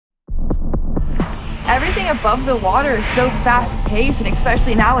Everything above the water is so fast-paced, and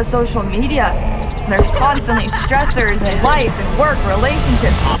especially now with social media, there's constantly stressors in life and work,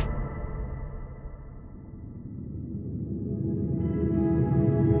 relationships.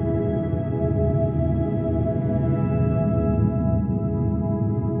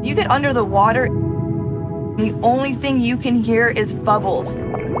 You get under the water, the only thing you can hear is bubbles.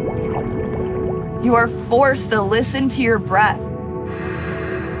 You are forced to listen to your breath.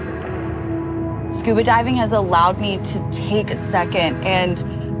 Scuba diving has allowed me to take a second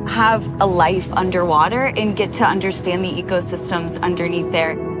and have a life underwater and get to understand the ecosystems underneath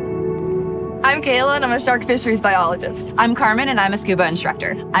there. I'm Kayla, and I'm a shark fisheries biologist. I'm Carmen, and I'm a scuba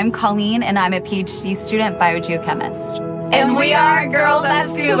instructor. I'm Colleen, and I'm a PhD student biogeochemist. And we are Girls That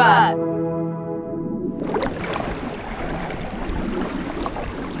Scuba.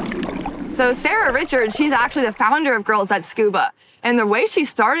 So Sarah Richards, she's actually the founder of Girls That Scuba. And the way she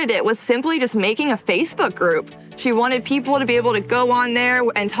started it was simply just making a Facebook group. She wanted people to be able to go on there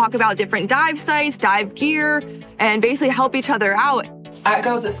and talk about different dive sites, dive gear, and basically help each other out. At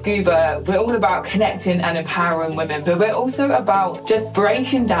Girls That Scuba, we're all about connecting and empowering women, but we're also about just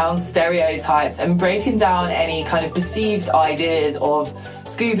breaking down stereotypes and breaking down any kind of perceived ideas of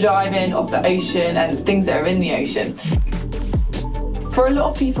scuba diving, of the ocean, and things that are in the ocean. For a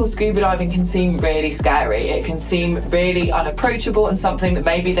lot of people, scuba diving can seem really scary. It can seem really unapproachable and something that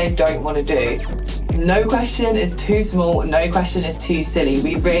maybe they don't want to do. No question is too small, no question is too silly.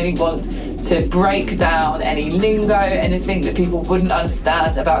 We really want to break down any lingo, anything that people wouldn't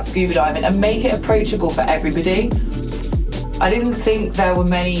understand about scuba diving and make it approachable for everybody. I didn't think there were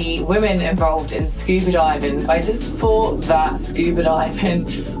many women involved in scuba diving. I just thought that scuba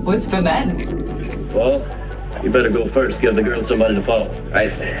diving was for men. Well, you better go first, give the girls somebody to follow,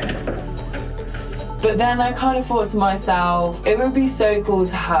 right? But then I kind of thought to myself, it would be so cool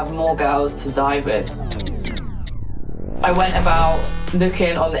to have more girls to dive with. I went about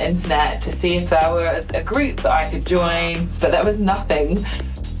looking on the internet to see if there was a group that I could join, but there was nothing.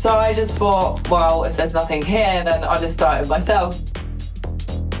 So I just thought, well, if there's nothing here, then I'll just start it myself.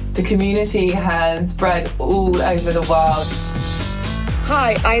 The community has spread all over the world.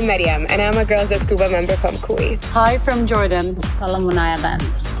 Hi, I'm Mariam, and I'm a Girls That Scuba member from Kuwait. Hi, from Jordan. Solomon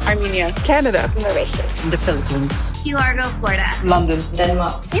Islands. Armenia. Canada. Mauritius. The Philippines. Key Largo, Florida. London.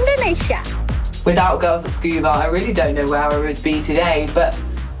 Denmark. Indonesia. Without Girls That Scuba, I really don't know where I would be today, but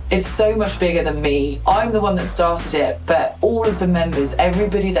it's so much bigger than me. I'm the one that started it, but all of the members,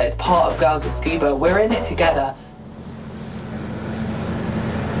 everybody that is part of Girls That Scuba, we're in it together.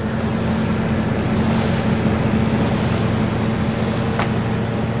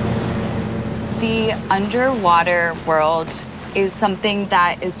 The underwater world is something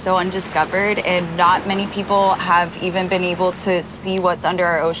that is so undiscovered, and not many people have even been able to see what's under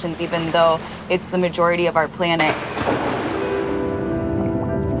our oceans, even though it's the majority of our planet.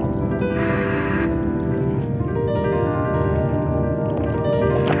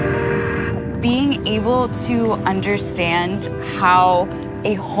 Being able to understand how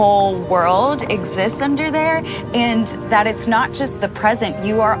a whole world exists under there, and that it's not just the present,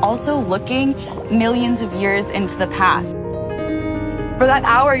 you are also looking millions of years into the past. For that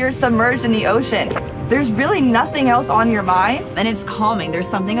hour you're submerged in the ocean, there's really nothing else on your mind. And it's calming. There's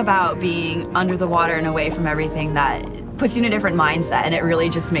something about being under the water and away from everything that puts you in a different mindset, and it really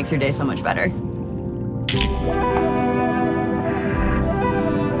just makes your day so much better.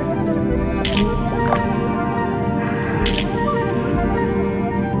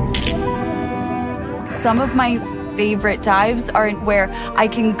 Some of my favorite dives are where I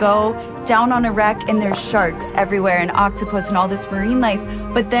can go down on a wreck and there's sharks everywhere and octopus and all this marine life,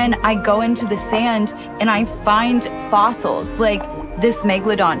 but then I go into the sand and I find fossils like this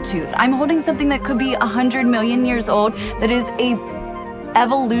megalodon tooth. I'm holding something that could be 100 million years old that is a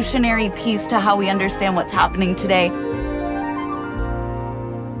evolutionary piece to how we understand what's happening today.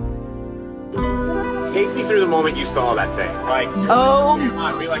 Take me through the moment you saw that thing. Like,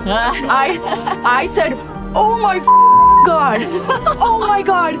 I said, oh my God, oh my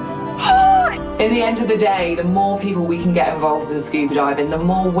God. In the end of the day, the more people we can get involved in scuba diving, the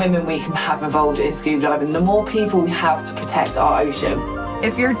more women we can have involved in scuba diving, the more people we have to protect our ocean.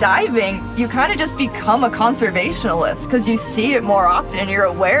 If you're diving, you kind of just become a conservationist because you see it more often and you're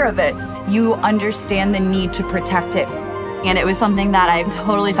aware of it. You understand the need to protect it. And it was something that I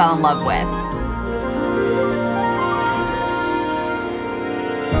totally fell in love with.